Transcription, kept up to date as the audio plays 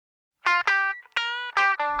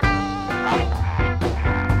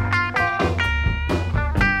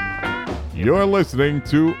You're listening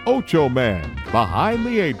to Ocho Man Behind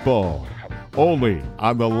the Eight Ball, only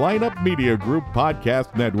on the Lineup Media Group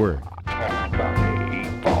Podcast Network.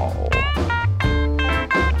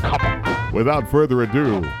 Without further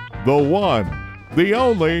ado, the one, the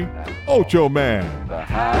only Ocho Man.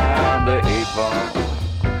 Behind the Eight Ball.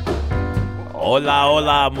 Hola,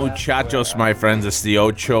 hola, muchachos, my friends. It's the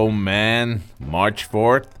Ocho Man, March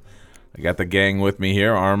 4th. I got the gang with me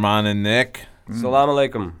here, Arman and Nick. Salam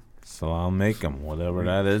alaikum. Salam alaikum, whatever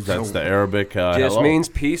that is. That's the Arabic Just hello. means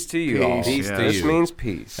peace to you. all. Peace, Just means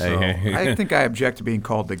peace. Hey. I think I object to being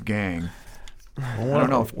called the gang. I don't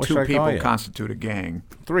know if What should I two call people you? constitute a gang.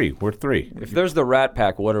 Three. We're three. If there's the Rat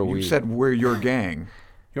Pack, what are You we? said we're your gang.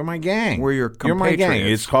 You're my gang. We're your You're my gang.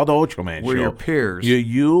 compatriots. It's called the Ocho Man We're Show. your peers.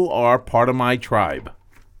 You are part of my tribe.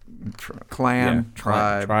 Clan,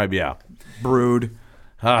 tribe, Tribe, yeah. brood.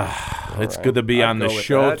 It's good to be I'd on the go with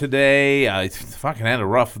show that. today. I fucking had a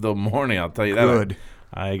rough morning, I'll tell you that. Good.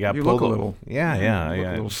 I got You pulled look a over. little- Yeah. look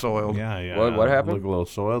a little soiled. Yeah. What happened? Look a little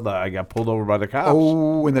soiled. I got pulled over by the cops.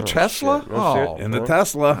 Oh, in the Tesla? shit. No shit. In the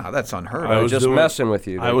Tesla. Wow, that's unheard I of. was just doing- messing with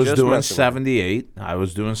you. I was Just doing messing with 78. I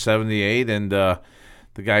was doing 78, and the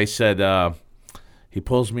guy said, he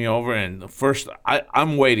pulls me over, and first,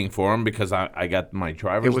 I'm waiting for him because I got my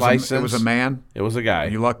driver's license. It was a man. It was a guy.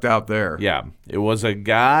 You lucked out there. Yeah, it was a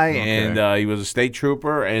guy, and he was a state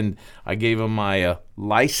trooper, and I gave him my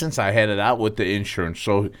license. I had it out with the insurance,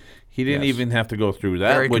 so he didn't even have to go through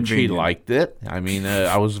that, Very which convenient. he liked it. I mean,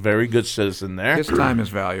 I was a very good citizen there. His time is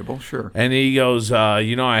valuable, sure. And he goes,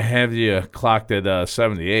 I have you clocked at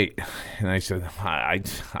 78. And I said, I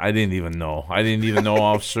didn't even know. I didn't even know,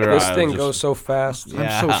 officer. This I thing was goes so fast.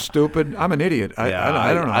 Yeah. I'm so stupid. I'm an idiot. I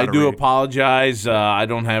don't know how I to do read. apologize. I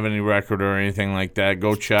don't have any record or anything like that.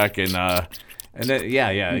 Go check and then, yeah,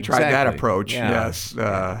 You tried that exactly. approach, Yeah.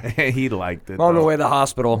 yes. He liked it. I'm on the though. way to the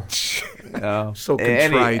hospital. So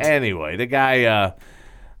contrite. Anyway, the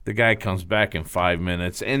guy comes back in 5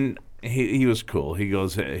 minutes, and he was cool. He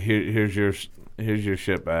goes, here's your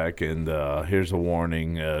shit back, and here's a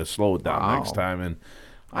warning. Slow it down Wow. next time. And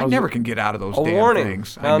I never can get out of those A damn warning.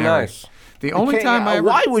 things. How I never. nice. The only time I ever...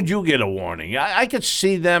 Why would you get a warning? I could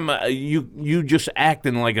see them. You just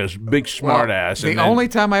acting like a big smart ass. The only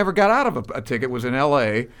time I ever got out of a ticket was in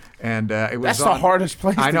L.A., and it was That's the hardest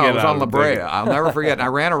place I to know, get it was out on La of a Brea. ticket. I'll never forget. And I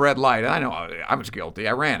ran a red light. I know I was guilty.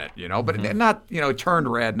 I ran it, but Mm-hmm. it not, it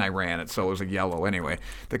turned red, and I ran it, so it was a yellow anyway.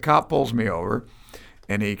 The cop pulls me over,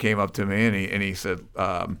 and he came up to me, and he said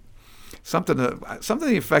something to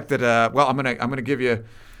the effect that, well, I'm gonna give you.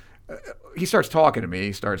 He starts talking to me.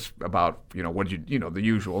 He starts about, what did the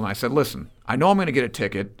usual. And I said, listen, I know I'm going to get a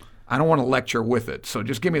ticket. I don't want to lecture with it. So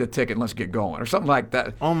just give me the ticket and let's get going, or something like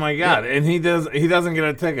that. Oh my God! And he doesn't get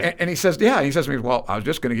a ticket. And he says, yeah. And he says to me, well, I was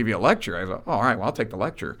just going to give you a lecture. I go, oh, all right, well, I'll take the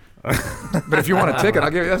lecture. But if you want a ticket, I'll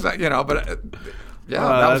give you that. But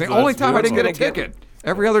that was the only time I didn't get a ticket.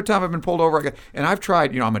 Every other time I've been pulled over, and I've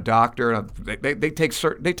tried. I'm a doctor. And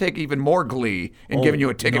they take even more glee in giving you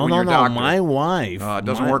a ticket when you're a doctor. My wife. It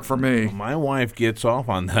doesn't work for me. My wife gets off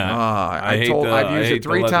on that. I've used it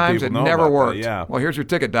 3 times. It never worked. Yeah. Well, here's your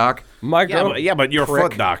ticket, doc. My girl, But you're a Prick.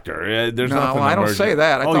 foot doctor. There's No, nothing. I don't emergent. say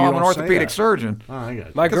that. I Oh, tell you I'm an don't say orthopedic that. surgeon. Oh, I got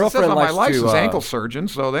you. my Because it says girlfriend on my likes license, to. ankle surgeon,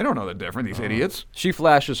 so they don't know the difference. These idiots. She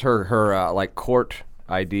flashes her like court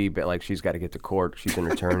ID, but like she's got to get to court. She's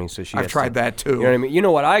an attorney, so she. I've has tried to, that too. You know what I mean? You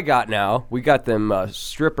know what I got now? We got them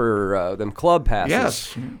them club passes.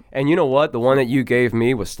 Yes. And you know what? The one that you gave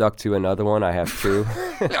me was stuck to another one. I have 2.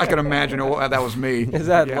 I can imagine that was me. Is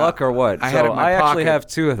that Yeah. luck or what? I had it in my actually pocket. have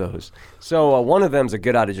 2 of those. So one of them's a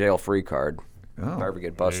get out of jail free card. Oh. If I ever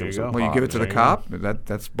get busted with you some go. Well, you give it to the There you cop.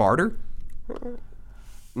 That's barter.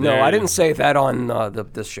 No, There I you didn't go. say that on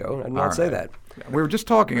this show. I did not say that. We were just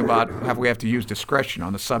talking about how we have to use discretion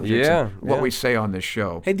on the subjects Yeah, and what yeah. we say on this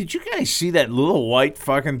show. Hey, did you guys see that little white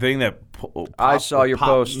fucking thing that I saw your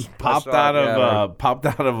post. popped I saw out it, yeah, of popped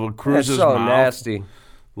out of a That's Cruz's so mouth nasty.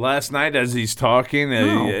 last night as he's talking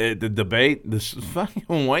No. at the debate? This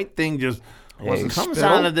fucking white thing just Was it comes spittle?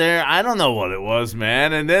 out of there. I don't know what it was,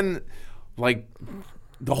 man. And then like.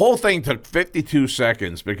 The whole thing took 52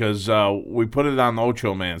 seconds because we put it on the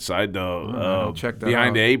Ocho Man side, check that behind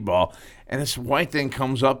out. the 8 ball, and this white thing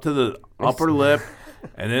comes up to the upper lip,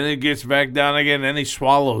 and then it gets back down again, and then he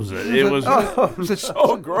swallows it. It was It was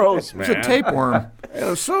so gross, man. It's a tapeworm. It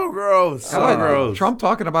was so gross. So What, gross. Trump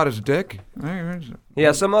talking about his dick?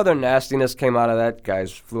 Yeah, some other nastiness flew out of that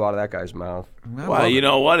guy's mouth. Well, you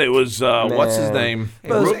know what? It was what's his Man. name?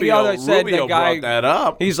 But Rubio. they said Rubio the guy- brought that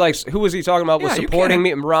up. He's like, who was he talking about? Was Yeah, you supporting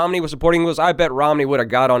can't- me? Romney was supporting me. I bet Romney would have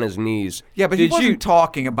got on his knees. Yeah, but he Did wasn't you?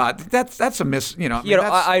 talking about that's a miss. You know, I mean, You know,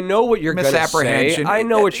 that's I know what you're going to say. misapprehension. I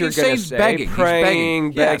know what you're You say going to he's say. begging. He's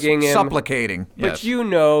Praying, begging yes, him. supplicating. But yes. you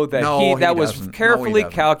know that No, he that was doesn't. No, he carefully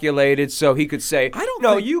doesn't. calculated so he could say, I don't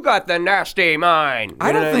no, think- you got the nasty mind. I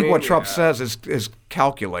You know don't think mean? what Trump Yeah. says is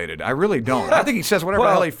calculated. I really don't. I think he says whatever the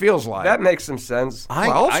Well, hell he feels like. That makes some sense.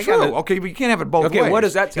 well, it's true. gotta- Okay, but you can't have it both Okay, ways. what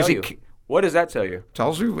does that Is tell he you? ki- What does that tell you?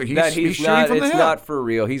 Tells you That he's he's shooting not. from the It's hip. not for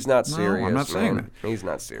real. He's not No, serious. I'm not saying man. He's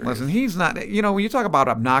not serious. Listen, he's not. You know, when you talk about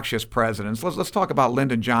obnoxious presidents, let's talk about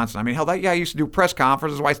Lyndon Johnson. I mean, hell, that guy used to do press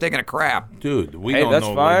conferences while he's taking a crap. Dude, we Hey, don't that's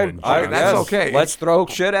know. fine. Lyndon Okay, Johnson. that's yes, okay. Let's throw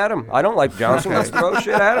shit at him. I don't like Johnson. Let's throw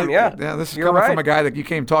shit at him. Yeah. Yeah, this is You're coming right. from a guy that you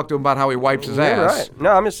came talk to him about how he wipes his You're ass. right.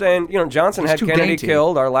 No, I'm just saying, Johnson He's had too Kennedy dainty.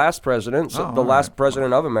 killed, our last president, Oh, the all last right.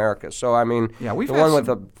 president of America. So, I mean, Yeah, we've the had one with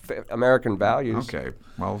some- the American values. Okay,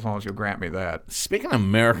 well, as long as you'll grant me that. Speaking of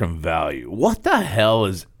American value, what the hell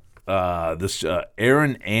is this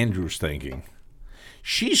Erin Andrews thinking?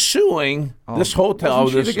 She's suing this hotel.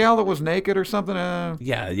 Wasn't she This the gal that was naked or something?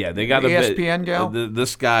 yeah, they got The a bit- ESPN gal?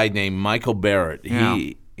 This guy named Michael Barrett. Yeah.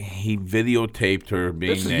 He videotaped her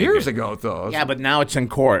being This is naked. years ago, though. Yeah, but now it's in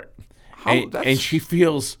court, and that's- she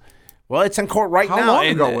feels. Well, it's in court right How now. long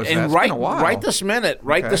and, ago was that? and It's right, been a while. right this minute,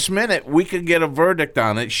 Okay. we could get a verdict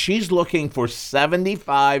on it. She's looking for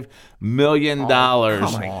 $75 million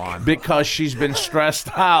come on. because she's been stressed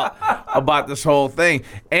out about this whole thing.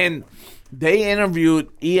 And they interviewed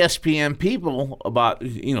ESPN people about,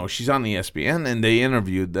 she's on ESPN, and they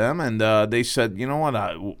interviewed them, and they said, you know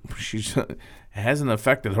what, she's. Hasn't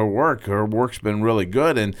affected her work. Her work's been really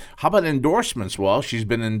good. And how about endorsements? Well, she's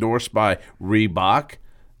been endorsed by Reebok,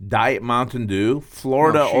 Diet Mountain Dew,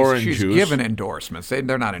 Florida No, Orange she's Juice. given endorsements.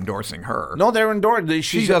 They're not endorsing her. No, they're endorsed.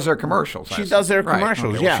 She does their commercials. I She see. does their Right,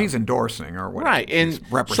 commercials, okay, well, yeah. she's endorsing or whatever. Right, and She's so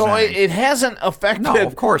representing. it hasn't affected No,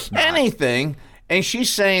 of course not. anything. And she's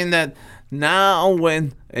saying that now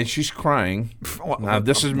and she's crying. Well, Now,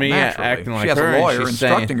 this is me naturally. acting like she has her. a and lawyer she's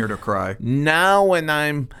saying, instructing her to cry. now when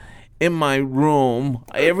I'm in my room,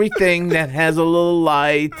 everything that has a little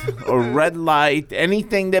light or red light,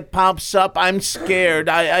 anything that pops up, I'm scared.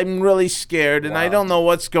 I'm really scared, and I don't know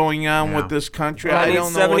what's going on Yeah. with this country. I need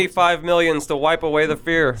don't know what, $75 million to wipe away the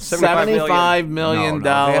fear. $75 million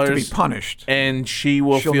No, they have to be punished. and she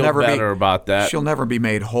will She'll feel never better be, about that. She'll never be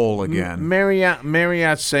made whole again.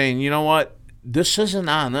 Marriott's saying, you know what? This isn't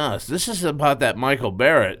on us. This is about that Michael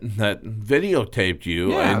Barrett that videotaped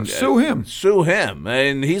you. Yeah, and sue him. Sue him.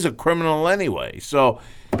 And he's a criminal anyway. So,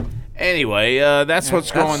 anyway, that's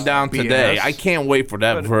what's going down BS. today. I can't wait for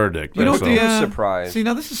that verdict. You know what So- the I'm surprised. See,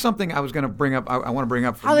 now this is something I was going to bring up. I want to bring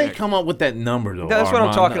up. For How they Nick. come up with that number, though? That's what I'm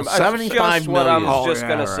Armand? talking about. That's 75 just what I million. was just Oh,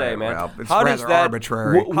 going to yeah, say, right, man. well, it's how does rather that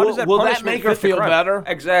arbitrary. How does that Will that punishment make her fit the feel crime? better?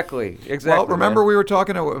 Exactly. Well, remember man. we were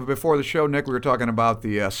talking before the show, Nick. We were talking about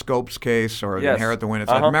the Scopes case or the Yes. Inherit the Wind.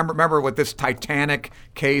 It's Uh-huh. like, remember with this Titanic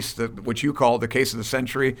case, which you called the case of the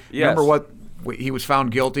century. Yes. Remember what he was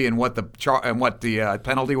found guilty and what the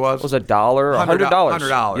penalty was? Was $1, $100?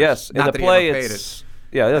 $100. Yes, in Not the that he play ever paid it's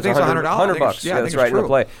that's think it's $100. I $100 think bucks. it's- yeah, I that's think right it's in the true.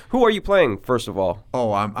 play. Who are you playing first of all?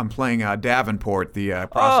 Oh, I'm playing Davenport, the Oh,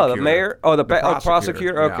 prosecutor. the mayor. Oh, the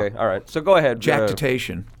prosecutor. yeah. Okay, all right. So go ahead.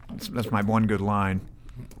 Jactitation. That's my one good line.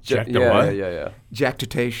 Jack the yeah, what? yeah.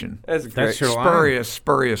 Jactitation. That's great. That's your line.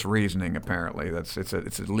 Spurious reasoning. Apparently, it's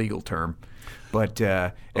a legal term. But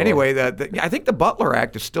anyway, I think the Butler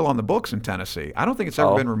Act is still on the books in Tennessee. I don't think it's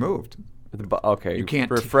ever been removed. Okay, You can't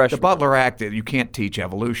refresh the me. Butler Act. You can't teach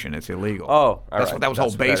evolution. It's illegal. Oh, all that's right. what that was That's all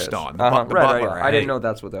what that based is. on. Uh-huh. The Right, Butler right. Act. I didn't know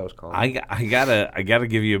that's what that was called. I gotta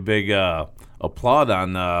give you a big applaud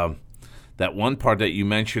on that one part that you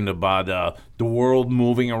mentioned about the world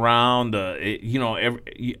moving around.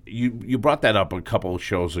 You brought that up a couple of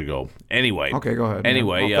shows ago. Anyway, Okay, go ahead.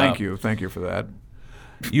 Anyway, Well, thank you for that.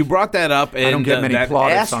 you brought that up, and don't get many that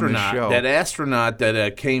plaudits on this astronaut, show. that astronaut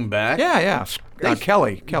that came back. Yeah.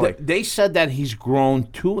 Kelly. They said that he's grown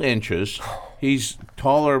 2 inches. He's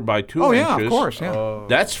taller by 2 Oh inches. yeah, of course. Yeah.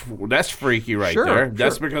 That's freaky right Sure, there. sure.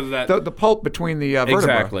 That's because of that. The pulp between the vertebrae.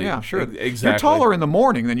 Exactly. Yeah, sure. Exactly. You're taller in the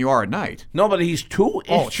morning than you are at night. no, but he's 2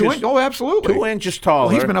 Oh, inches. absolutely. 2 inches taller. Well,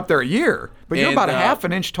 he's been up there a year, but you're And, about a half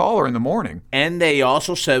an inch taller in the morning. And they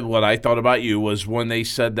also said what I thought about you was when they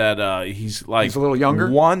said that he's like He's a little younger?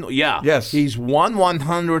 Yes. He's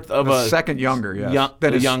 1/100th of A a second younger, yes, young-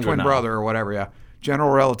 than a his younger twin now. brother or whatever. Yeah,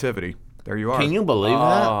 general relativity. There you are. Can you believe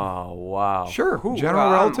that? Oh, wow. Sure. Who, General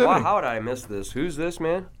wow, relativity. Wow, how did I miss this? Who's this,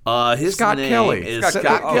 man? His Scott name Kelly. is Scott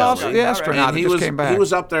Scott Kelly. Kelly. Oh, the astronaut And that he just was came back. He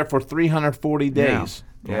was up there for 340 days.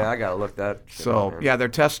 Yeah, I got to look that shit So up, man. yeah, they're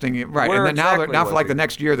testing it right, Where and then now exactly for was like he? the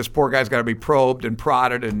next year, this poor guy's got to be probed and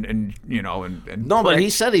prodded and you know and No, but pricked.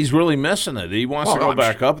 he said he's really missing it. He wants to Well, go I'm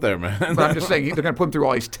back up there, man. But I'm just saying they're going to put him through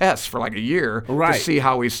all these tests for like a year Right. to see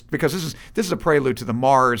how he's because this is a prelude to the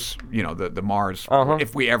Mars, you know, the Mars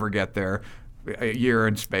if we ever get there, a year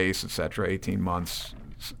in space, etc. 18 months,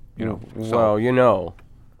 you know. So Well, you know,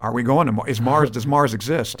 are we going to Mars? Does Mars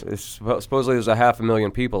exist? supposedly there's 500,000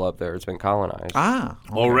 people up there. It's been colonized. Ah,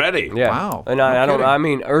 okay. Already. Yeah. Wow. And No I don't. kidding. I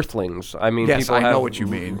mean Earthlings. I mean, Yes, people I have, know what you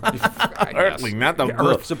mean. Earthling, not the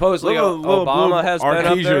Earth. Supposedly Obama has been up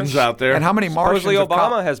there. Artesians out there. And how many Martians? Supposedly have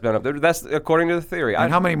Obama has been up there. That's according to the theory.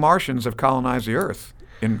 and how many Martians have colonized the Earth?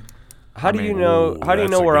 How do you know? How do you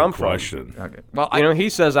That's know a where good I'm question. Okay. Well, from? You know, he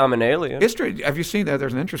says I'm an alien. history. Have you seen that?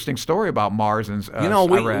 There's an interesting story about Mars and You know,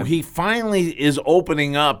 I read. he finally is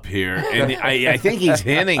opening up here, and I think he's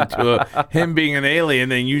hinting to him being an alien.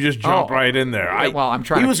 Then you just jump Oh. right in there. Yeah, well, I'm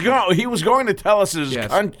trying He to- was going to tell us his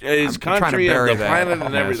Yes. his I'm trying to country bury and the that. planet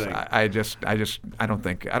and Yes, everything. I don't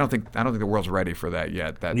think the world's ready for that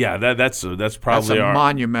yet. Yeah, that's that's probably a our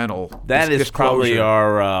monumental. that is probably disclosure.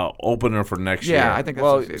 our opener for next year. Yeah, I think that's,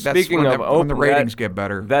 Well, that's speaking when of when the open- ratings that- get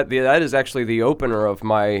better. That is actually the opener of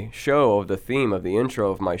my show, of the theme of the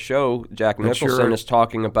intro of my show. Jack That's Nicholson your- is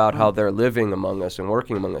talking about how they're living among us and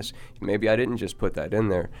working among us. Maybe I didn't just put that in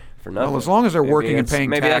there for nothing. Well, as long as they're Maybe working and it's- paying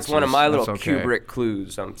maybe that's one of my taxes, little that's okay. Kubrick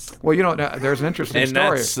clues. Well, you know, there's an interesting and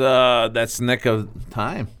story. that's Nick of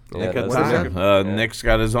Time. Yeah, Nick of that's Time. it. Nick's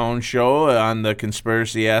got his own show on the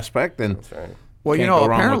conspiracy aspect, and That's right. Well, you Can't know, go wrong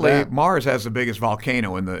with apparently that. Mars has the biggest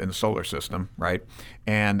volcano in the solar system, right?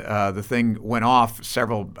 And the thing went off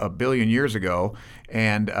a billion years ago,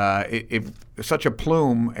 and it such a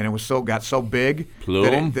plume, and it got so big.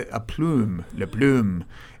 Plume? A plume, le plume.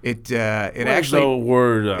 It Where's actually the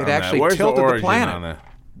word on it that? actually Where's tilted the origin planet. on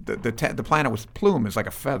that? The planet was plume. It's like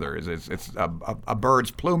a feather. It's a bird's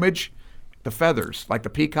plumage. The feathers, like the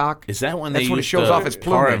peacock. Is that when That's they when it used shows to off its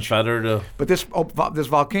tar and plumage. feather to? But this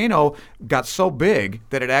volcano got so big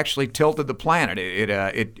that it actually tilted the planet.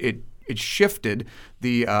 It shifted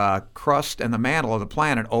the crust and the mantle of the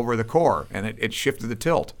planet over the core, and it shifted the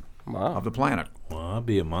tilt of the planet. Well, I'll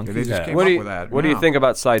be a monkey. They just came What up do you with that. What do you Yeah. think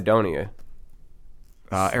about Cydonia?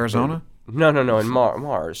 Arizona? No, in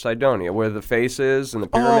Mars, Cydonia, where the face is and the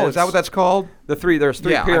pyramids. Oh, is that what that's called? There's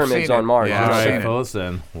three Yeah, I've pyramids seen on it. Mars. Yeah, you know I've All what I seen right, mean? it. fellas,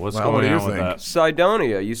 then what's Well, what going do you on with think? that?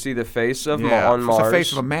 Cydonia, you see the face of Yeah, on Mars. it's the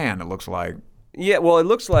face of a man. It looks like. Yeah, well, it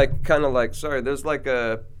looks like kind of like there's like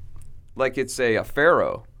it's a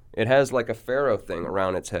pharaoh. It has like a pharaoh thing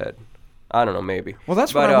around its head. I don't know, maybe. Well,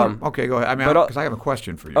 that's but, what I want. Okay, go ahead. I mean, but, because I have a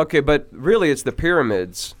question for you. Okay, but really, it's the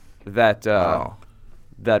pyramids that Oh.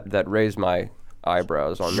 that raised my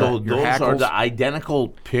eyebrows on So that. Your those are hackles? the identical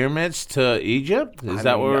pyramids to Egypt? Is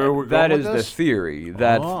that where we're going That with is the this? theory.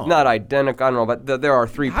 That Oh. not identical. I don't know, but there are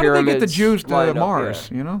three How did they pyramids. get the Jews to lined up, Mars?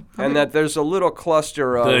 yeah. You know, And that there's a little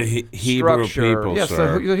cluster of The Hebrew structure. people. yes,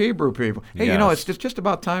 sir. the Hebrew people. Hey, you know, Yes. it's just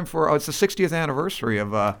about time for. It's the 60th anniversary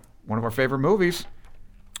of one of our favorite movies,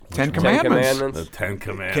 Ten Commandments. The Ten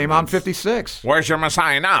Commandments. Came out in '56. Where's your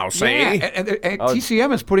Messiah now, see? Yeah, and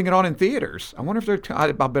TCM is putting it on in theaters. I wonder if they're.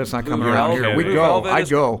 I bet it's not coming Blue around Velvet. here. We'd Blue go. Velvet I'd is-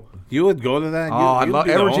 go. You would go to that? Oh, I You'd love be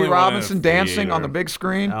the Edward only G. one in Robinson the dancing theater. on the big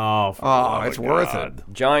screen. Oh, for the love it's of worth God.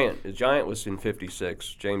 it. Giant was in '56.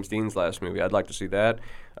 James Dean's last movie. I'd like to see that.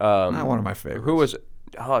 Not one of my favorites. Who was?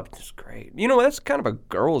 Oh, it's great. You know, that's kind of a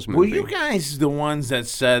girls' Were movie. you guys the ones that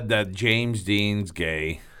said that James Dean's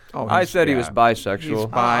gay? Oh, I he's- said he yeah. was bisexual. He's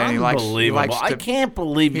bi, and he likes. He Unbelievable. likes I to, can't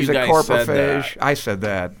believe He's you a guys said corpophage. that. I said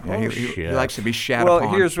that. Yeah, he shit. likes to be shat Well,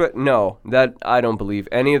 upon. here's what. No, that I don't believe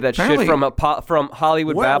any of that Apparently- shit from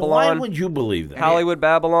Hollywood Why Babylon. would you believe that? Hollywood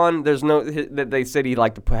Babylon. There's no. They said he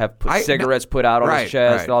liked to have cigarettes put out on right, his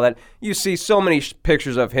chest right. and all that. You see so many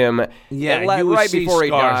pictures of him. Yeah, and you would right see before he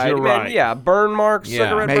scars, died. you're Man, right. yeah, burn marks, Yeah.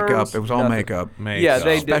 cigarette makeup. burns. It was all nothing. makeup. Makeup. Yeah,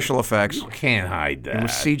 they did. Special effects. You can't hide that. It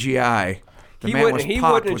was CGI. The He man wouldn't. was He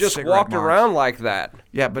popped wouldn't have with just cigarette walked marks. around like that.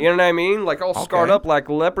 Yeah, but you know what I mean, like all scarred Okay. up like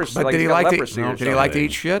leprosy. But like did he he's got like to? leprosy or Did he like to something.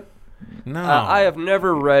 eat shit? No. I have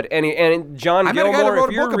never read any. And John I met a guy that Gilmore, wrote if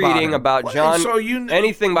a you're book about reading him. about Well, John, so you kn-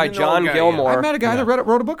 anything by you know John a guy, yeah. Gilmore, I met a guy that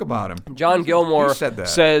wrote a book about him. John Gilmore He said that.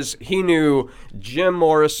 says he knew Jim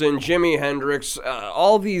Morrison, Jimi Hendrix,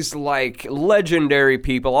 all these like legendary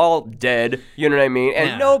people, all dead. You know what I mean? And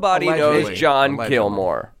Yeah. nobody Allegedly. knows John Allegedly.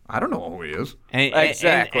 Gilmore. I don't know who he is.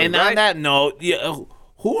 Exactly, And right? on that note,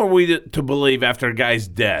 who are we to believe after a guy's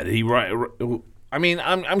dead? I mean,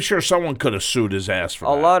 I'm sure someone could have sued his ass for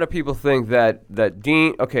that. A lot of people think that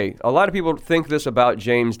Dean. Okay, a lot of people think this about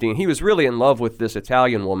James Dean. He was really in love with this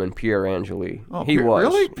Italian woman, Pier Angeli. Oh, he was.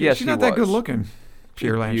 Really? Yes, she's not that good looking.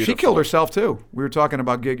 She killed herself too. We were talking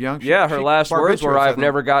about Gig Young. Her last words were, "I've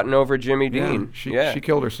never gotten over Jimmy Dean." She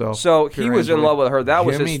killed herself. So he was in love with her. That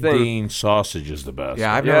was his thing. Jimmy Dean sausage is the best.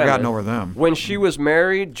 Yeah, I've never gotten over them. When she was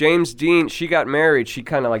married, James Dean, she got married. She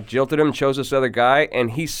kind of like jilted him, chose this other guy, and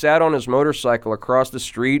he sat on his motorcycle across the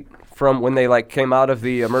street from when they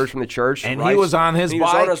emerged from the church. And he was on his bike. He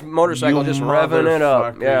was on his motorcycle, just revving it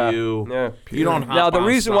up. Yeah, You don't. Now the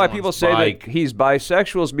reason why people say that he's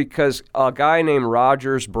bisexual is because a guy named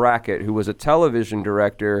Rogers Brackett, who was a television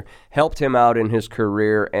director, helped him out in his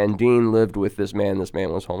career, and Dean lived with this man. This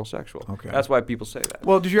man was homosexual. Okay, that's why people say that.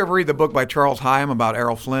 Well, did you ever read the book by Charles Hyam about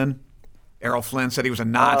Errol Flynn? Errol Flynn said he was a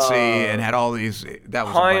Nazi and had all these. That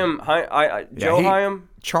was Joe Hyam.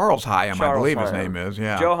 Charles Hyam, I believe his name is.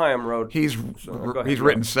 Yeah. Joe Hyam wrote. He's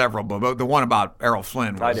written several, but the one about Errol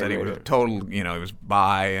Flynn was that he was a total. He was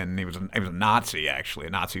bi, and he was a Nazi actually, a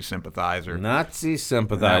Nazi sympathizer. Nazi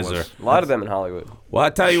sympathizer. A lot of them in Hollywood. Well, I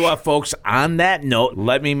tell you what, folks. On that note,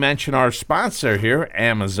 let me mention our sponsor here,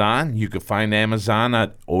 Amazon. You can find Amazon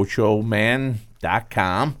at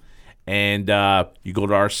ochoman.com, and you go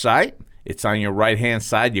to our site. It's on your right-hand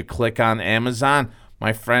side. You click on Amazon.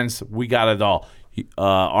 My friends, we got it all.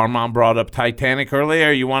 Armand brought up Titanic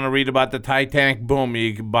earlier. You want to read about the Titanic? Boom.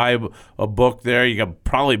 You can buy a book there. You can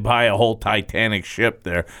probably buy a whole Titanic ship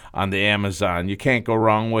there on the Amazon. You can't go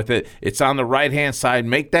wrong with it. It's on the right-hand side.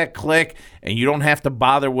 Make that click, and you don't have to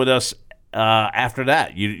bother with us after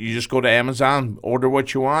that. You just go to Amazon, order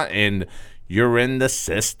what you want, and you're in the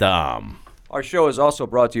system. Our show is also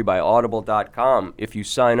brought to you by Audible.com. If you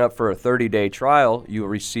sign up for a 30-day trial, you will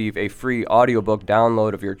receive a free audiobook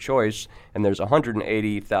download of your choice, and there's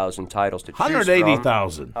 180,000 titles to choose from.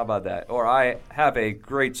 180,000. How about that? Or I have a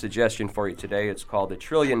great suggestion for you today. It's called The $1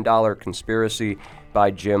 Trillion Conspiracy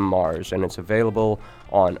by Jim Marrs, and it's available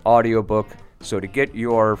on audiobook. So to get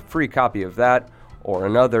your free copy of that or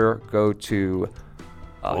another, go to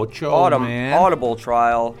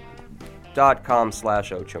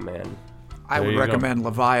audibletrial.com/OchoMan. I would recommend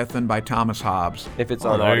Leviathan by Thomas Hobbes. If it's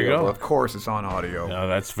on there you audio. go. Of course it's on audio. No,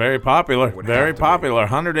 that's very popular. Very popular.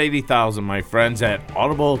 180,000, my friends, at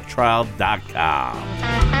audibletrial.com.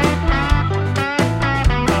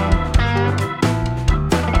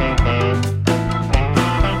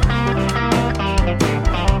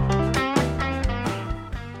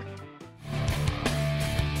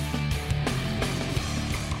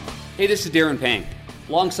 Hey, this is Darren Pang.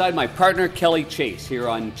 Alongside my partner, Kelly Chase, here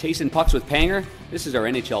on Chasing Pucks with Panger. This is our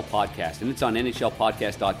NHL podcast, and it's on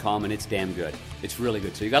NHLpodcast.com, and it's damn good. It's really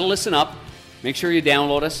good. So you got to listen up. Make sure you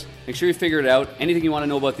download us. Make sure you figure it out. Anything you want to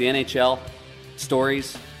know about the NHL,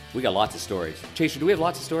 stories, we got lots of stories. Chaser, do we have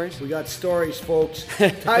lots of stories? We got stories, folks.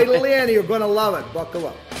 Title in, you're going to love it. Buckle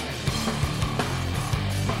up.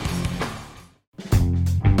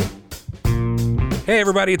 Hey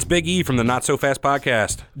everybody, it's Big E from the Not So Fast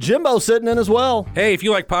Podcast. Jimbo sitting in as well. Hey, if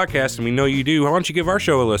you like podcasts, and we know you do, why don't you give our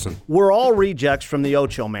show a listen? We're all rejects from the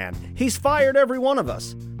Ocho Man. He's fired every one of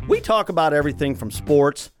us. We talk about everything from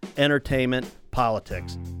sports, entertainment,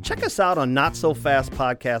 politics. Check us out on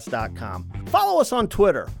NotSoFastPodcast.com. Follow us on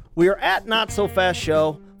Twitter. We are at Not So Fast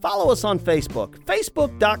Show. Follow us on Facebook.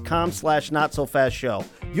 Facebook.com/NotSoFastShow.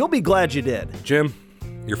 You'll be glad you did. Jim,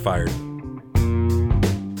 you're fired.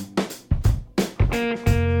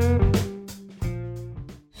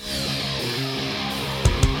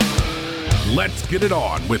 Let's get it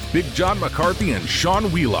on with Big John McCarthy and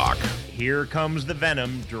Sean Wheelock. Here comes the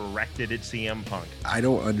venom directed at CM Punk. I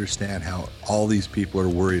don't understand how all these people are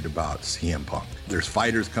worried about CM Punk. There's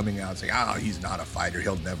fighters coming out saying, he's not a fighter,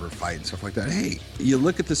 he'll never fight and stuff like that. Hey, you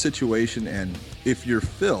look at the situation, and if you're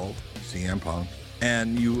Phil, CM Punk,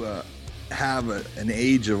 and you have an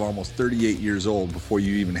age of almost 38 years old before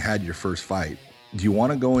you even had your first fight, do you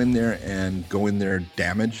want to go in there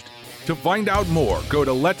damaged? To find out more, go to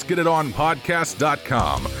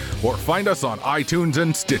letsgetitonpodcast.com or find us on iTunes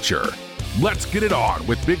and Stitcher. Let's Get It On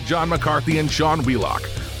with Big John McCarthy and Sean Wheelock,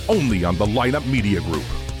 only on the Lineup Media Group.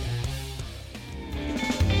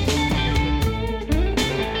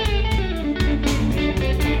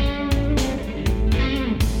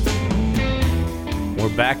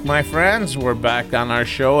 We're back, my friends. We're back on our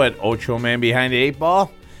show at Ocho Man Behind the Eight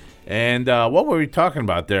Ball. And what were we talking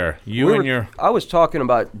about there? I was talking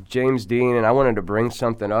about James Dean, and I wanted to bring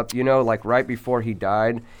something up. You know, like right before he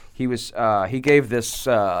died, he gave this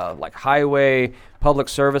highway public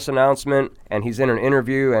service announcement, and he's in an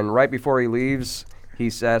interview, and right before he leaves,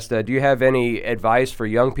 He's asked, do you have any advice for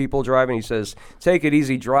young people driving? He says, take it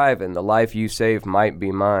easy driving. The life you save might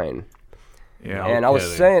be mine. Yeah, and I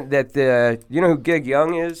was saying that you know who Gig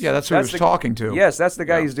Young is? Yeah, that's who he was talking to. Yes, that's the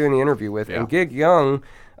guy he's doing the interview with. And Gig Young,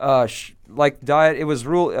 died. It was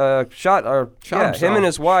ruled shot himself. Him and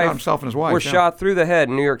his wife. Shot himself and his wife. Were shot through the head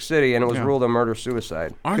in New York City, and it was ruled a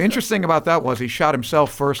murder-suicide. The interesting about that was he shot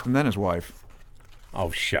himself first and then his wife.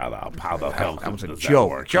 Oh, shut up! How the hell? That was a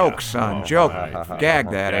joke. Joke, son. Joke.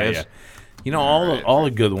 Gag that is. Yeah. You know, all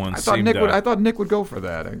the good ones. I thought Nick would go for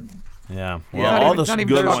that. Yeah. Well, all the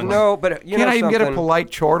good ones. No, but you can't I even something? get a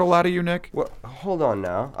polite chortle out of you, Nick? Well, hold on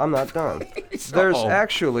now. I'm not done.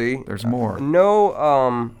 There's more.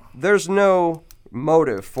 There's no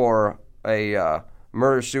motive for a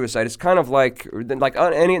murder-suicide. It's kind of like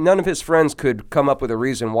none of his friends could come up with a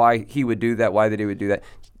reason why he would do that, why that he would do that.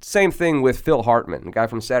 Same thing with Phil Hartman, the guy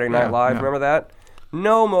from Saturday Night Live. Remember that?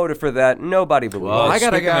 No motive for that. Nobody believes. Well, I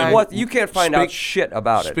got a guy. What you can't find out shit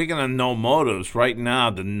about it. Speaking of no motives, right now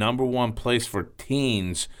the number one place for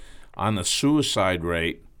teens on the suicide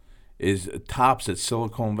rate is tops at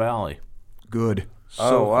Silicon Valley. Good.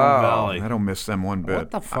 Silicon Valley. I don't miss them one bit.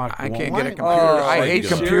 What the fuck? I can't get a computer. I hate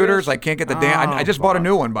computers. I can't get the damn. I just bought a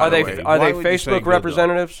new one, by the way. Are they Facebook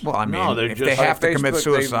representatives? Well, I mean, no, if they have to commit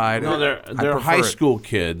suicide. No, they're high school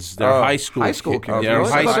kids. They're high school kids. They're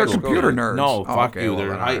high school computer nerds. No, fuck you.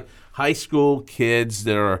 They're high school kids.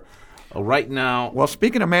 They're right now. Well,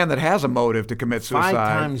 speaking of a man that has a motive to commit suicide,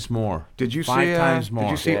 5 times more. Did you see? 5 times more.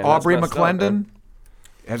 Did you see Aubrey McClendon?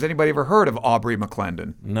 Has anybody ever heard of Aubrey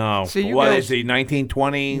McClendon? No. See, what is he,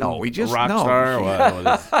 1920? No, he just rock star?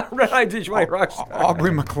 Red Eye Did rock star.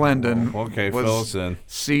 Aubrey McClendon was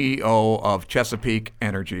CEO of Chesapeake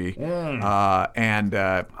Energy. And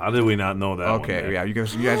how did we not know that? Okay, yeah, you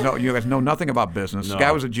guys know nothing about business. No. This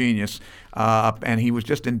guy was a genius, and he was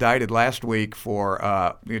just indicted last week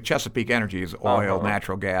for Chesapeake Energy's oil,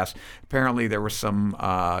 natural gas. Apparently, there was some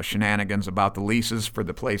shenanigans about the leases for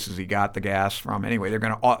the places he got the gas from. Anyway, they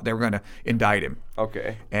were going to indict him.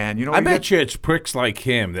 Okay. And you know, I bet you it's pricks like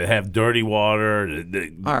him that have dirty water.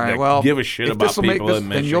 That give a shit about people in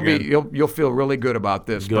Michigan. Then you'll feel really good about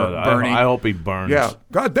this, Good. Bernie. I hope he burns. Yeah,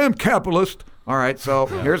 goddamn capitalist. All right, so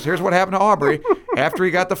here's what happened to Aubrey after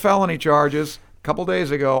he got the felony charges. A couple days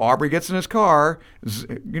ago, Aubrey gets in his car,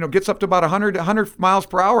 gets up to about 100 miles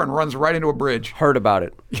per hour and runs right into a bridge. Heard about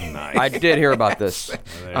it. Nice. I did hear about this.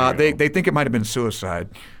 They think it might have been suicide.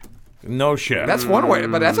 No shit. That's one way,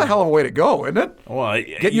 but that's a hell of a way to go, isn't it? Well,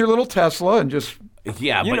 get your little Tesla and just.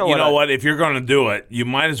 Yeah, you know what? If you're going to do it, you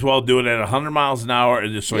might as well do it at 100 miles an hour,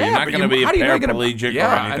 so you're not going to be a paraplegic.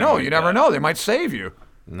 Yeah, or anything I know. Like You never know. They might save you.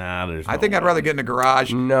 Nah, there's. I think I'd rather get in the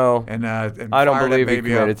garage. No, and I don't believe he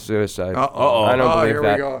committed suicide. Uh-oh. I don't believe here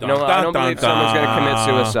that. We go. No, I don't believe someone's going to commit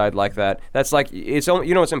suicide like that. That's like it's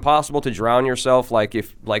impossible to drown yourself.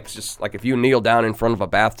 If you kneel down in front of a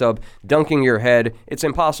bathtub, dunking your head, it's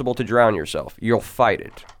impossible to drown yourself. You'll fight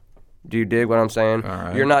it. Do you dig what I'm saying? All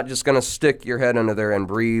right. You're not just going to stick your head under there and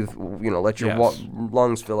breathe. Let your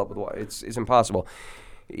lungs fill up with water. It's impossible.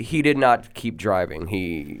 He did not keep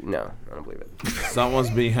driving. No, I don't believe it. Someone's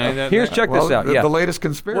behind that. Check this out. The latest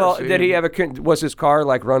conspiracy. Well, did he have was his car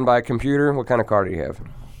run by a computer? What kind of car did he have?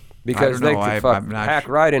 Because they could hack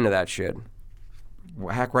right into that shit.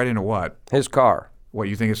 Hack right into what? His car. What,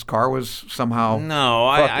 you think his car was somehow? No,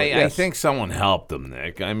 I think someone helped him,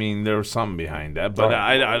 Nick. I mean, there was something behind that, but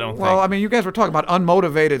I don't think. Well, I mean, you guys were talking about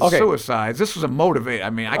unmotivated suicides. This was a motivated. I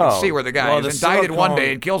mean, I can see where the guy is indicted one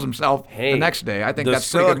day and kills himself the next day. I think that's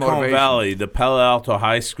pretty good motivation. The Silicon Valley, the Palo Alto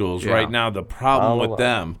high schools, right now, the problem with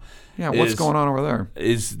them what's going on over there?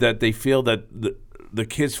 Is that they feel that the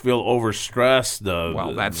kids feel overstressed.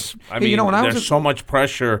 There's so much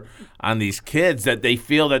pressure on these kids that they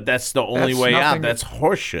feel that that's the only way out. That's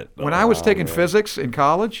horseshit. When I was taking physics in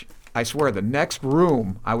college, I swear the next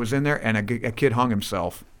room I was in there and a kid hung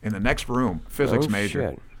himself in the next room, physics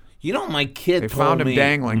major. Shit. You know, my kid found him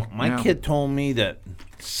dangling. My kid told me that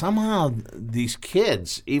somehow these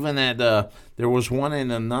kids, even at there was one in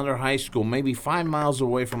another high school, maybe 5 miles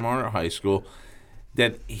away from our high school,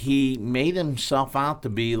 that he made himself out to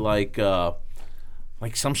be like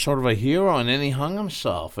some sort of a hero, and then he hung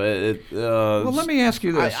himself. Well, let me ask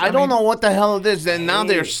you this. I don't know what the hell it is. And now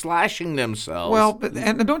they're slashing themselves. Well,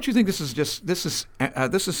 and don't you think this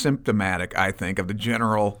is symptomatic? I think of the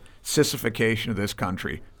general sissification of this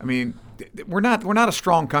country. I mean, we're not a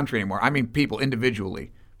strong country anymore. I mean, people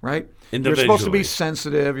individually, right? You're supposed to be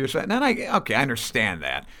sensitive. I understand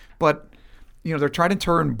that, but they're trying to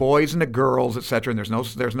turn boys into girls, etc. And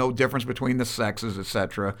there's no difference between the sexes,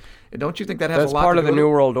 etc. Don't you think that has That's a lot part to of do the New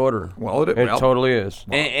World Order. Well, it totally is.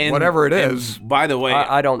 And whatever it is. By the way,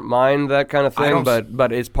 I don't mind that kind of thing,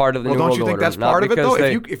 but it's part of the New World Order. Well, don't you think that's part of it, though?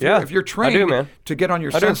 If you're trained I do, man. to get on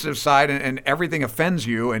your sensitive side and everything offends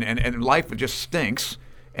you and life just stinks,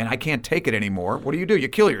 and I can't take it anymore, what do? You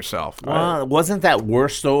kill yourself. Well, wasn't that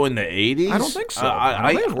worse, though, in the 80s? I don't think so.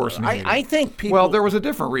 I think it was worse in the 80s. I think people... Well, there was a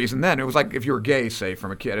different reason then. It was like if you were gay, say,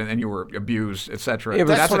 from a kid, and you were abused, etc. It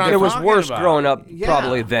was worse growing up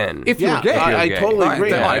probably then. If you were gay. I totally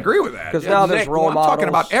agree. I agree with that. Because now there's role models. I'm talking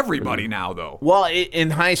about everybody now, though. Well,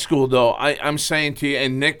 in high school, though, I'm saying to you,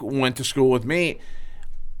 and Nick went to school with me,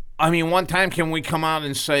 I mean, one time can we come out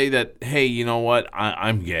and say that, hey, you know what,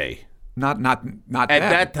 I'm gay? Not at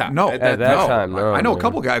that time. No, at that time. No, I know a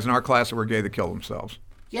couple guys in our class that were gay that killed themselves.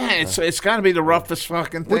 Yeah, it's got to be the roughest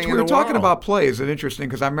fucking thing. Which we were talking about plays, and interesting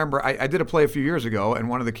because I remember I did a play a few years ago, and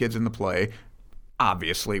one of the kids in the play,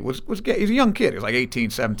 obviously, was gay. He's a young kid. He was like 18,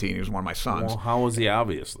 17. He was one of my sons. Well, how was he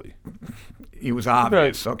obviously? He was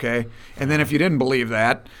obvious, okay? And then if you didn't believe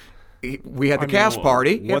that, we had the cast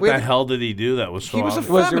party. What the hell did he do that was so obvious?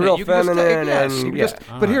 Was real feminine?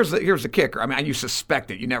 But here's the kicker. I mean, you suspect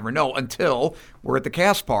it. You never know until we're at the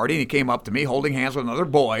cast party, and he came up to me holding hands with another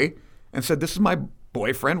boy and said, "This is my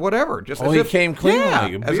boyfriend, whatever." Just as he if, came clean yeah,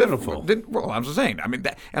 like it. Beautiful. Well, I was just saying. I mean,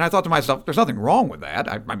 and I thought to myself, there's nothing wrong with that.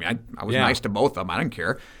 I was nice to both of them. I didn't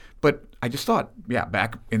care. But I just thought,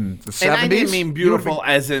 back in the 70s. And I didn't mean beautiful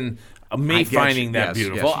as in me finding that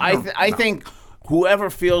beautiful. Yes. I think whoever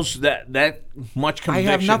feels that much conviction.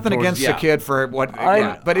 I have nothing against the kid for what,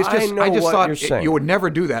 but it's just I just thought you would never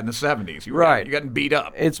do that in the 70s. You getting beat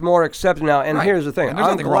up. It's more accepted now, and here's the thing. And there's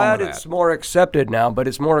I'm nothing wrong glad with it's that. more accepted now, but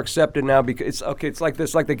it's more accepted now because it's like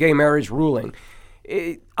this, like the gay marriage ruling.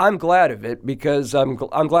 I'm glad of it because I'm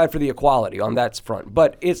glad for the equality on that front,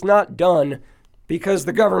 but it's not done because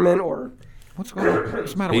the government or what's going on?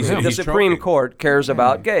 What's the matter with him? The Supreme Court cares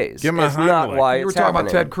about gays. Give him a it's not highlight. why You were it's talking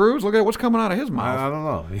happening. about Ted Cruz. Look at what's coming out of his mouth. I don't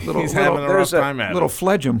know. He's having a rough time at it. Little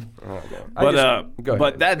fledgem.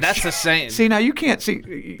 But that's the same. See, now you can't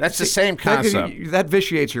see. That's the same concept. That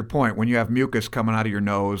vitiates your point when you have mucus coming out of your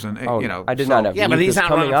nose, and I did not have but he's mucus not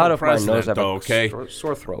coming running out for of my nose. I president, have though, okay? a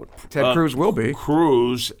sore throat. Ted Cruz will be.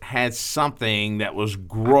 Cruz had something that was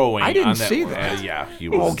growing. I didn't on that see that. Yeah, he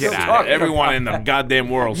was. get out of it. Everyone in the goddamn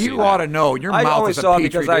world. You ought to know. Your I mouth only is saw a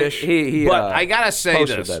it petri because dish. But I gotta say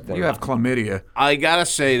this: you have chlamydia. I gotta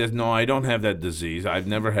say that no, I don't have that disease. I've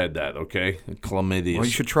never had that. Okay, chlamydia. Well,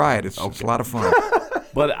 you should try it. It's a lot of fun.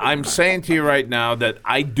 But I'm saying to you right now that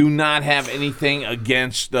I do not have anything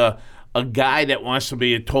against a guy that wants to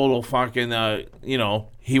be a total fucking.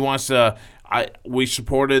 He wants to. We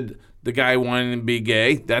supported the guy wanting to be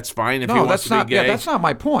gay. That's fine if he wants to be gay. Yeah, that's not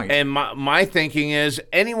my point. And my thinking is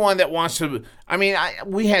anyone that wants to. I mean,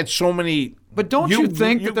 we had so many. But don't you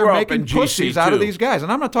think that they're making pussies out of these guys?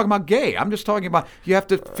 And I'm not talking about gay. I'm just talking about you have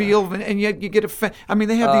to feel, and yet you get offended. I mean,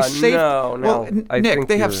 they have these safe. No. Well, Nick,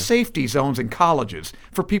 they have you're- safety zones in colleges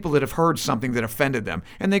for people that have heard something that offended them,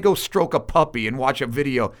 and they go stroke a puppy and watch a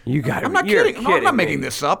video. I'm not you're kidding. No, I'm not kidding making me.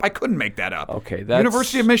 this up. I couldn't make that up. Okay, that's-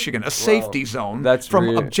 University of Michigan, a safety zone that's from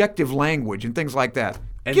really- objective language and things like that.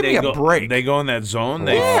 And Give me a go, break. They go in that zone.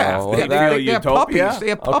 Yeah, They they have utopia. puppies. They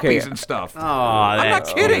have puppies and stuff. Oh, I'm not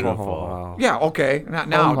kidding. Beautiful. Yeah, okay.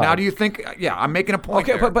 Now, do you think? Yeah, I'm making a point.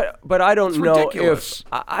 Okay, there. but I don't It's know ridiculous. if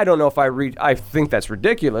I don't know if I think that's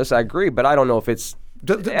ridiculous. I agree, but I don't know if it's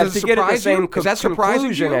Does it to get at the surprise same you? Is that surprising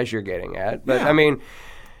conclusion you? as you're getting at. But Yeah. I mean,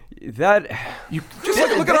 that You just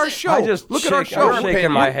look at our show. Look at our show. I'm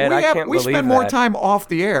shaking my head. I can't we believe spend more that. time off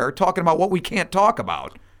the air talking about what we can't talk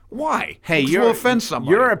about. Why? Hey, Because we'll offend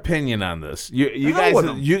somebody. Your opinion on this. You hell with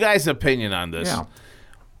 'em. guys' opinion on this. Yeah.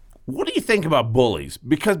 What do you think about bullies?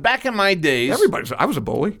 Because back in my days, I was a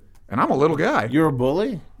bully, and I'm a little guy. You're a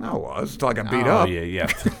bully? I was until I got beat Oh, up. yeah.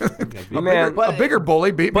 A bigger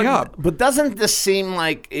bully beat me up. But doesn't this seem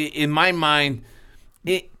like, in my mind,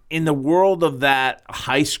 in the world of that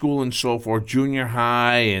high school and so forth, junior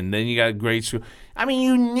high, and then you got grade school, I mean,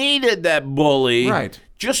 you needed that bully. Right.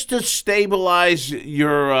 Just to stabilize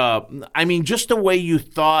your, just the way you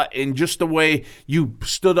thought and just the way you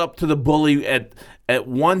stood up to the bully at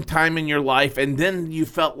one time in your life, and then you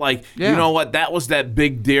felt like, you know what, that was that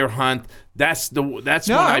big deer hunt That's No, when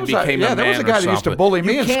I became a man. there was a guy or that used to something. bully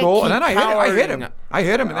me You in can't school, and keep then I hit him. I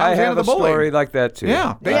hit him, and that I was the end have of the a bullying. story like that too.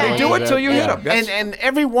 Yeah, they do it till you hit him. And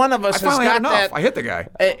every one of us I finally has had got enough. that. I hit the guy.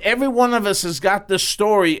 Every one of us has got the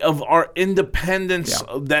story of our independence.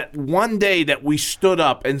 That one day that we stood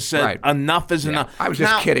up and said, Right. "Enough is enough." I was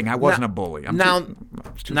just kidding. I wasn't a bully. I'm now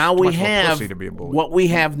too we much of a have pussy to be a bully. what we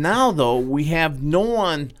have now. Though we have no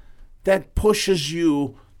one that pushes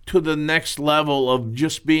you to the next level of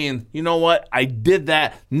just being, you know what, I did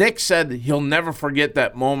that. Nick said he'll never forget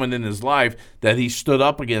that moment in his life that he stood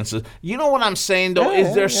up against it. You know what I'm saying, though?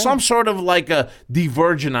 Is there some sort of like a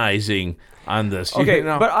divergenizing on this? Okay, you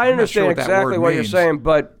know? but I I'm not sure understand what that exactly word what you're means. saying,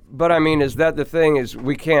 but I mean, is that the thing? Is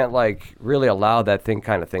we can't like really allow that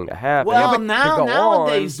kind of thing to happen? Well, To go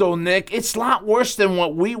nowadays, though, Nick, it's a lot worse than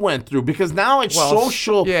what we went through because now it's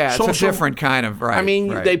social. Yeah, it's social, a different kind of right. I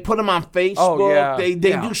mean, right. they put them on Facebook. Oh, yeah. They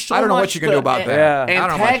Yeah. do so much. I don't know what you can do about that. Yeah. I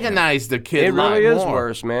don't know what you can do. Antagonize the kid. it really is more.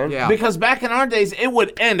 worse, man. Yeah. Because back in our days, it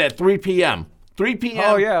would end at 3 p.m. 3 p.m.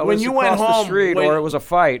 Oh yeah, it when was you across went home, the street, or it was a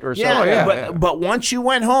fight, or yeah, something. yeah. but once you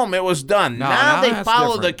went home, it was done. No, now no, they that's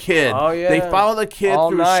follow different. the kid. Oh, yeah. They follow the kid All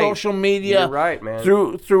through night. social media. You're right, man.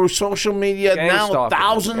 Through social media, Gang now stalking.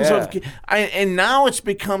 thousands Yeah. of and now it's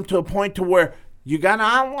become to a point to where you gotta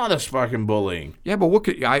outlaw this fucking bullying. Yeah, but what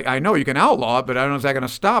could I know you can outlaw it, but I don't know is that going to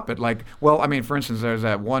stop it? Like, well, I mean, for instance, there's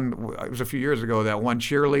that one. It was a few years ago. That one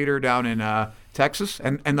cheerleader down in Texas,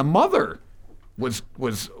 and the mother was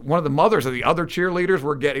one of the mothers of the other cheerleaders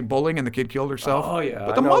were getting bullying, and the kid killed herself. Oh yeah,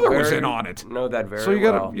 but I the know mother was very- in on it. Know that very So you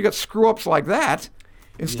well. got screw ups like that.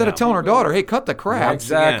 Instead of telling her daughter, "Hey, cut the crap."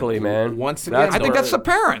 Exactly, man. Once again, I think that's the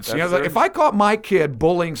parents. You know, That's if I caught my kid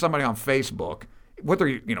bullying somebody on Facebook, whether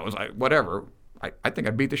whatever, I think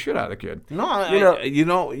I'd beat the shit out of the kid.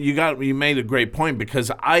 No, you made a great point because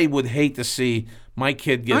I would hate to see my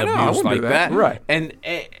kid get I know, I abused wouldn't like do that. that. Right.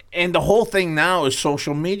 And the whole thing now is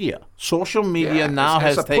social media. Social media now it's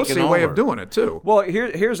has a taken pussy over. way of doing it too. Well,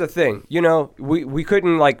 here's the thing. You know, we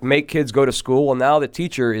couldn't like make kids go to school. Well, now the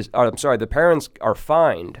parents are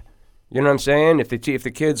fined. You know what I'm saying? If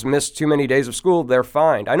the kids miss too many days of school, they're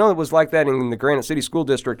fined. I know it was like that in the Granite City School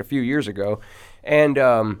District a few years ago, and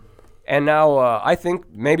now I think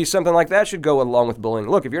maybe something like that should go along with bullying.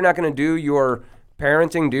 Look, if you're not going to do your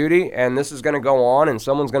parenting duty, and this is going to go on, and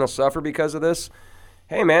someone's going to suffer because of this,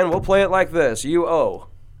 hey man, we'll play it like this. You owe.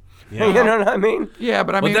 Yeah. You know what I mean? Yeah,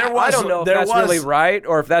 but I mean, I don't know if that's really right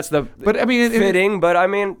or if that's fitting. But I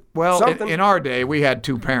mean, well, something. in our day, we had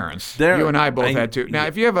two parents. You and I both had two. Now,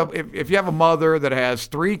 if you have a mother that has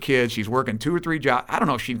 3 kids, she's working 2 or 3 jobs. I don't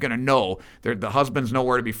know if she's going to know the husband's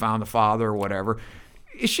nowhere to be found, the father or whatever.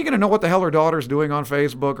 Is she going to know what the hell her daughter's doing on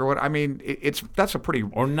Facebook or what? I mean, that's a pretty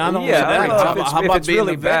or not only Yeah, that. well, How if about it's being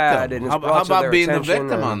really the bad victim? and it's How brought to about their being the attention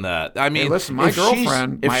victim and- on that? I mean, Hey, listen, my if she's-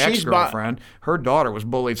 girlfriend, if my she's bu- ex-girlfriend, her daughter was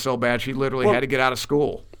bullied so bad she literally had to get out of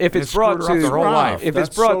school. If And it's it screwed brought her up to their whole life. if it's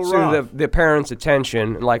That's brought so to rough. the parents'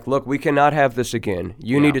 attention, like, look, we cannot have this again.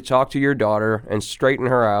 You need to talk to your daughter and straighten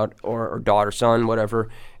her out, or daughter, son, whatever.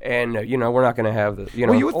 And we're not going to have the,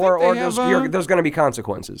 Well, you would think they there's, have, there's going to be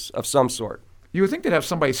consequences of some sort. You would think they'd have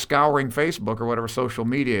somebody scouring Facebook or whatever social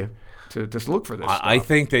media to just look for this stuff. I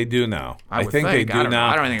think they do now. I would think they think. do I don't know. now.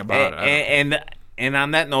 I don't know anything about it. And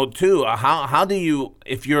on that note too, how do you,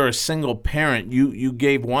 if you're a single parent, you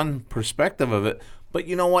gave one perspective of it, but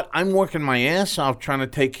you know what? I'm working my ass off trying to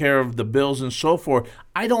take care of the bills and so forth.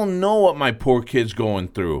 I don't know what my poor kid's going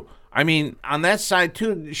through. I mean, on that side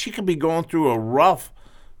too, she could be going through a rough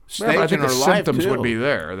stage Yeah, but I think in her the life symptoms too. would be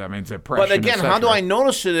there. That means depression. But again, how do etc. I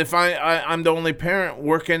notice it if I'm the only parent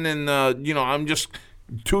working and I'm just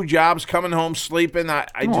 2 jobs, coming home, sleeping? I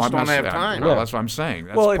No, just I'm don't not have saying- time. No, that's what I'm saying.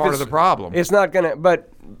 That's Well, if part of it's- the problem. It's not going to,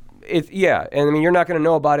 but and I mean, you're not going to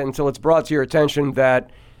know about it until it's brought to your attention that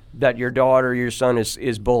your daughter, your son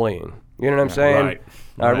is bullying. You know what I'm saying? Right.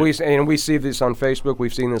 We see this on Facebook.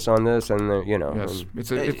 We've seen this on this, and Yes, and-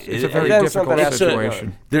 it's a very then difficult something has to-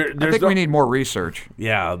 situation. I think we need more research.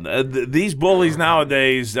 Yeah, these bullies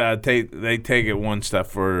nowadays take it one step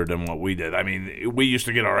further than what we did. I mean, we used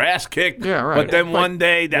to get our ass kicked. Yeah, right. But then But one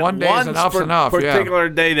day, that one day is enough's enough, yeah. particular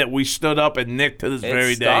day that we stood up and Nick to this It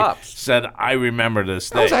very day stops. said, "I remember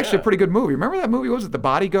this day." That was actually a pretty good movie. Remember that movie? Was it The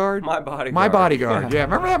Bodyguard? My Bodyguard. My Bodyguard. Yeah,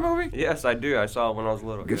 remember that movie? Yes, I do. I saw it when I was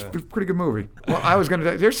little. It's yeah. a pretty good movie. Well, I was going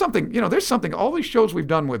to. There's something. All these shows we've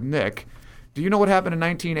done with Nick. Do you know what happened in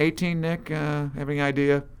 1918, Nick? Have any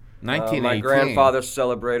idea? 1918. My grandfather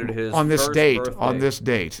celebrated his On this first date. birthday. On this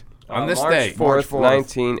date. On this March day. 4th, March 4th.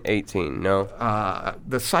 1918. No.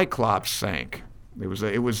 The Cyclops sank. It was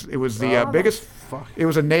the biggest. It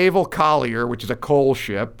was a naval collier, which is a coal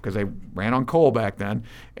ship because they ran on coal back then,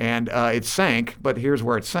 and it sank. But here's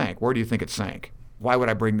where it sank. Where do you think it sank? Why would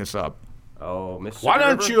I bring this up? Oh, Mississippi Why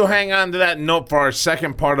don't River? you hang on to that note for our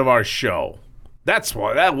second part of our show? That's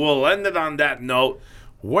why we'll end it on that note.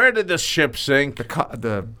 Where did the ship sink?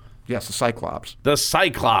 The Cyclops. The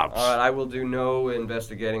Cyclops. All right, I will do no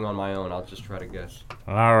investigating on my own. I'll just try to guess.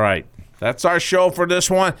 All right. That's our show for this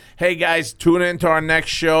one. Hey, guys, tune in to our next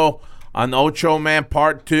show on Ocho Man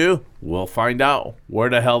Part 2. We'll find out where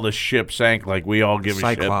the hell the ship sank like we all give a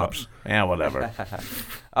shit. Cyclops. Yeah, whatever.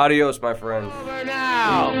 Adios, my friends. Over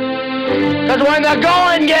now. Because when the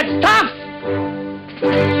going gets tough,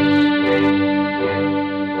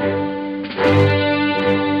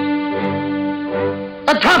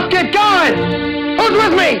 the tough get going. Who's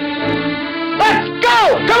with me? Let's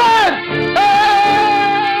go. Come on.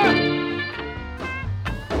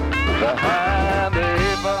 Behind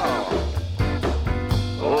the eight ball.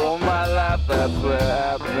 All my life, that's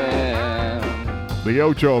where I've been. The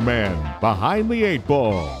Ocho Man, Behind the Eight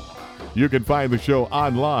Ball. You can find the show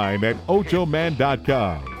online at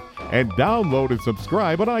ochoman.com and download and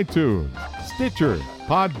subscribe on iTunes, Stitcher,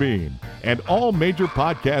 Podbean, and all major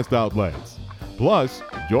podcast outlets. Plus,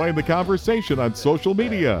 join the conversation on social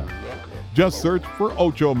media. Just search for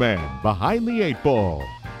Ocho Man, Behind the Eight Ball.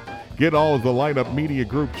 Get all of the Lineup Media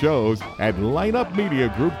Group shows at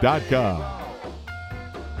lineupmediagroup.com.